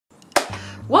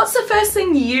What's the first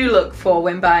thing you look for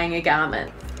when buying a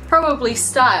garment? Probably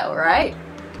style, right?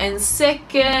 And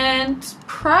second,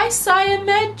 price, I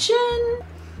imagine?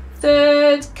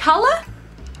 Third, color?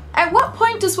 At what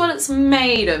point does what it's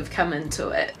made of come into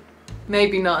it?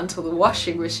 Maybe not until the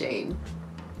washing machine.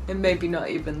 And maybe not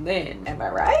even then, am I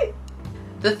right?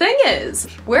 The thing is,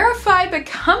 where a fibre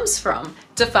comes from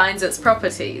defines its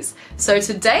properties. So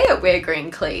today at Wear Green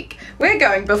Clique, we're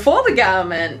going before the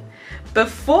garment,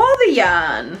 before the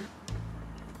yarn,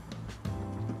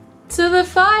 to the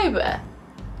fibre.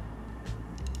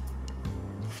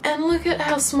 And look at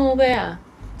how small they are.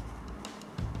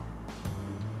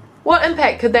 What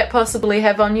impact could that possibly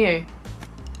have on you?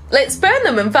 Let's burn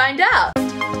them and find out!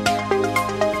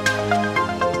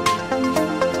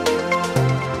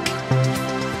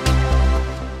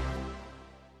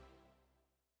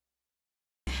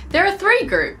 There are three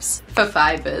groups for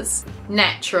fibres: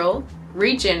 natural,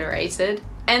 regenerated,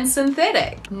 and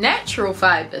synthetic. Natural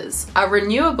fibres are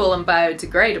renewable and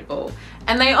biodegradable,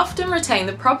 and they often retain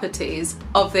the properties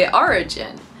of their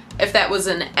origin. If that was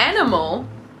an animal,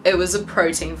 it was a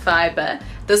protein fibre.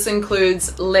 This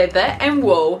includes leather and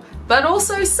wool, but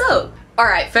also silk.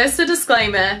 Alright, first a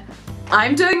disclaimer,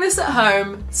 I'm doing this at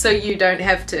home so you don't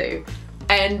have to.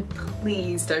 And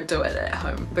please don't do it at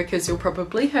home because you'll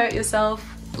probably hurt yourself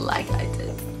like I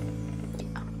did.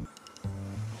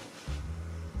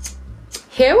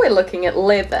 Here we're looking at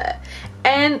leather,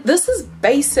 and this is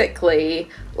basically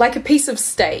like a piece of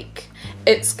steak.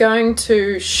 It's going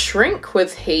to shrink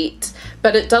with heat,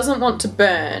 but it doesn't want to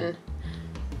burn.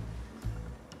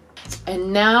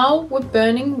 And now we're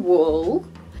burning wool.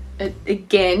 It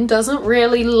again doesn't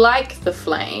really like the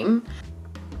flame.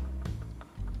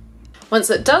 Once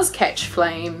it does catch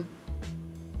flame,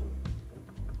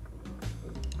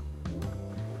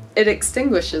 it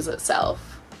extinguishes itself.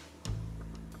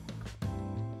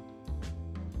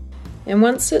 And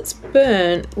once it's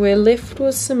burnt, we're left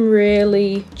with some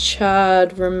really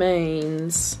charred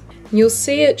remains. You'll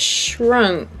see it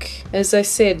shrunk, as I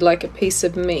said, like a piece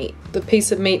of meat. The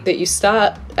piece of meat that you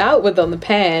start out with on the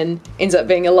pan ends up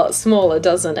being a lot smaller,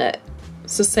 doesn't it?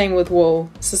 It's the same with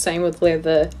wool, it's the same with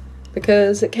leather,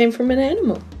 because it came from an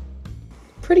animal.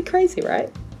 Pretty crazy,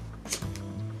 right?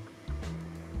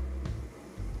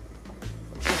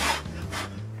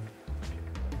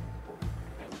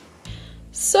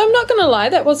 So I'm not gonna lie,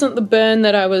 that wasn't the burn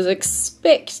that I was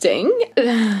expecting.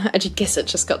 I guess it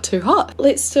just got too hot.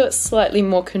 Let's do it slightly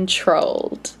more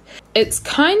controlled. It's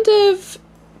kind of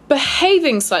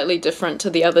behaving slightly different to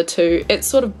the other two. It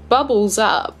sort of bubbles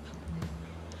up,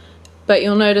 but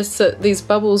you'll notice that these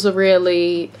bubbles are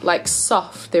really like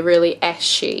soft, they're really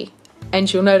ashy.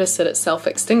 And you'll notice that it's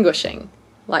self-extinguishing,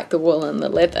 like the wool and the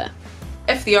leather.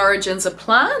 If the origin's a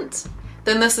plant,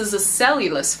 then this is a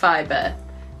cellulose fibre.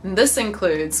 And this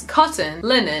includes cotton,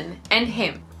 linen, and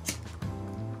hemp.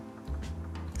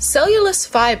 Cellulose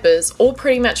fibres all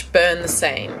pretty much burn the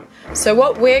same. So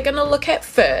what we're going to look at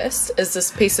first is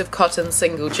this piece of cotton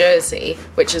single jersey,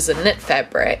 which is a knit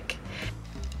fabric.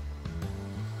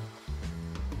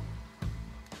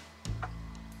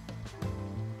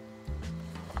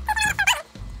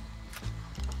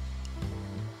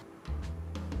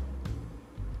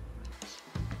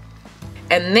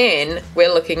 And then we're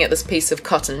looking at this piece of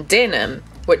cotton denim,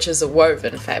 which is a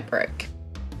woven fabric.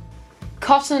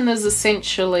 Cotton is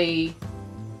essentially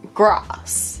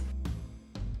grass.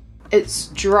 It's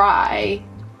dry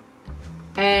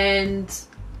and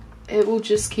it will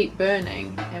just keep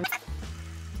burning. And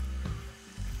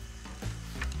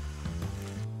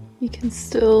you can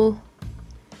still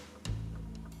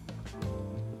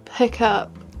pick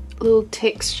up little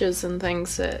textures and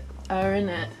things that are in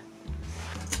it.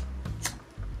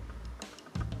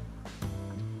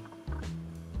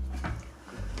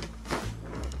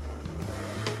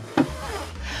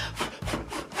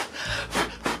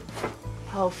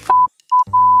 Oh, f***.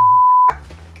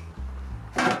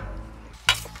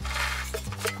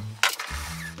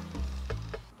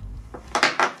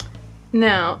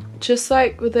 Now, just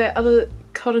like with that other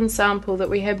cotton sample that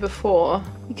we had before,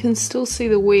 you can still see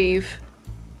the weave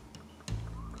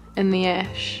in the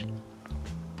ash.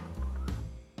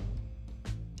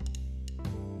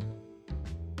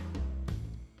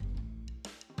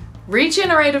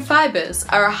 Regenerated fibres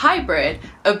are a hybrid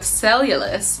of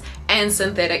cellulose and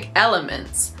synthetic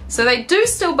elements. So they do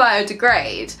still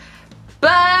biodegrade,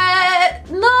 but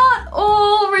not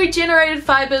all regenerated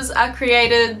fibres are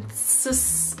created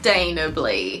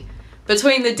sustainably.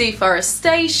 Between the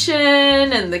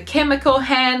deforestation and the chemical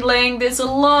handling, there's a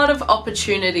lot of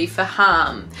opportunity for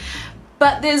harm.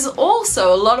 But there's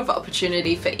also a lot of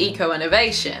opportunity for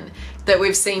eco-innovation that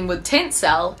we've seen with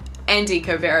Tencel and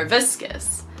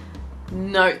eco-viscous.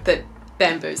 Note that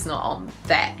bamboo's not on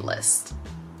that list.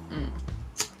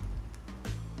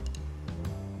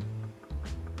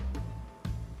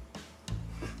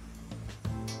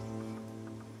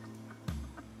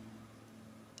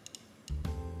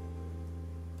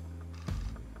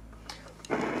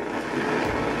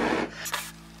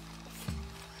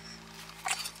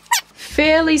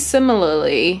 Fairly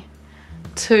similarly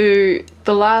to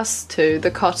the last two, the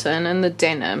cotton and the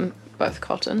denim, both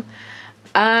cotton,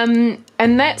 and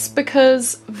that's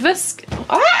because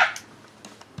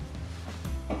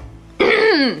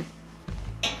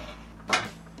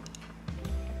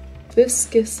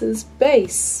viscous's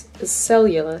base is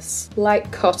cellulose,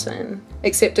 like cotton,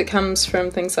 except it comes from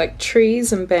things like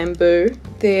trees and bamboo.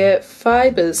 Their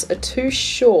fibres are too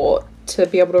short to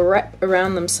be able to wrap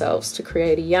around themselves to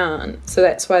create a yarn, so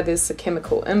that's why there's the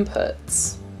chemical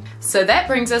inputs. So that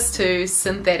brings us to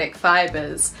synthetic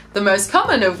fibres, the most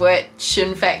common of which,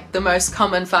 in fact the most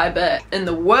common fibre in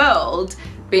the world,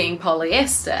 being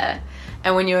polyester.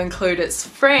 And when you include its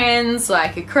friends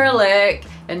like acrylic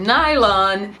and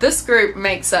nylon, this group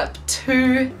makes up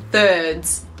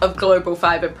 2/3 of global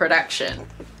fibre production.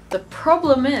 The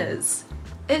problem is,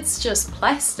 it's just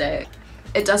plastic.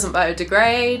 It doesn't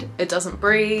biodegrade, it doesn't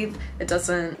breathe, it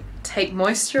doesn't take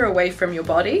moisture away from your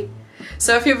body.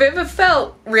 So if you've ever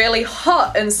felt really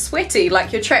hot and sweaty,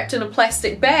 like you're trapped in a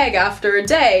plastic bag after a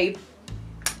day,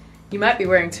 you might be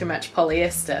wearing too much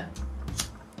polyester.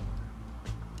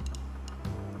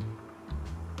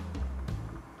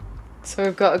 So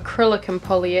we've got acrylic and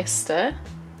polyester.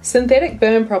 Synthetic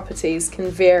burn properties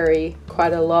can vary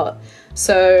quite a lot.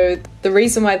 So the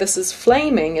reason why this is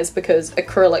flaming is because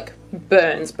acrylic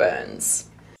burns.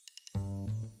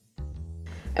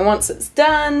 And once it's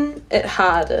done, it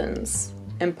hardens.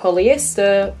 And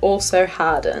polyester also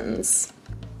hardens.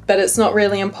 But it's not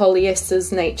really in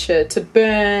polyester's nature to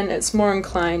burn, it's more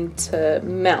inclined to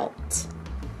melt.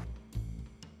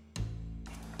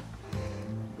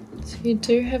 So you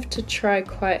do have to try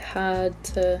quite hard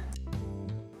to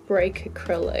break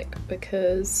acrylic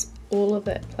because all of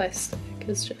that plastic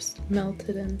is just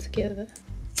melted in together.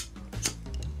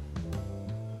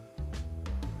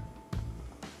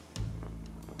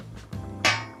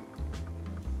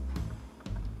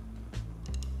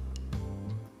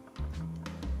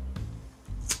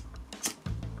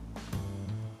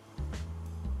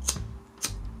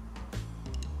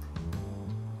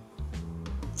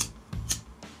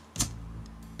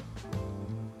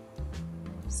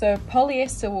 So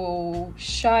polyester will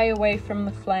shy away from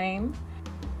the flame.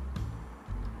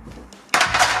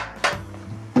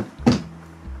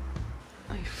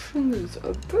 My fingers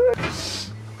are burning.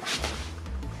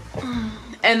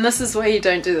 And this is why you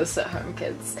don't do this at home,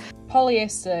 kids.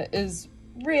 Polyester is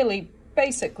really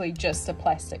basically just a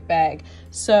plastic bag.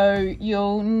 So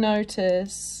you'll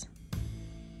notice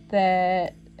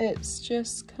that it's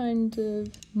just kind of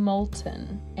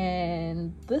molten,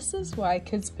 and this is why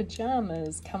kids'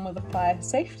 pajamas come with a fire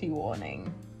safety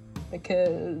warning,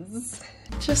 because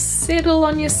just settle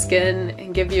on your skin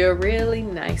and give you a really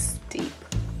nice deep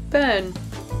burn.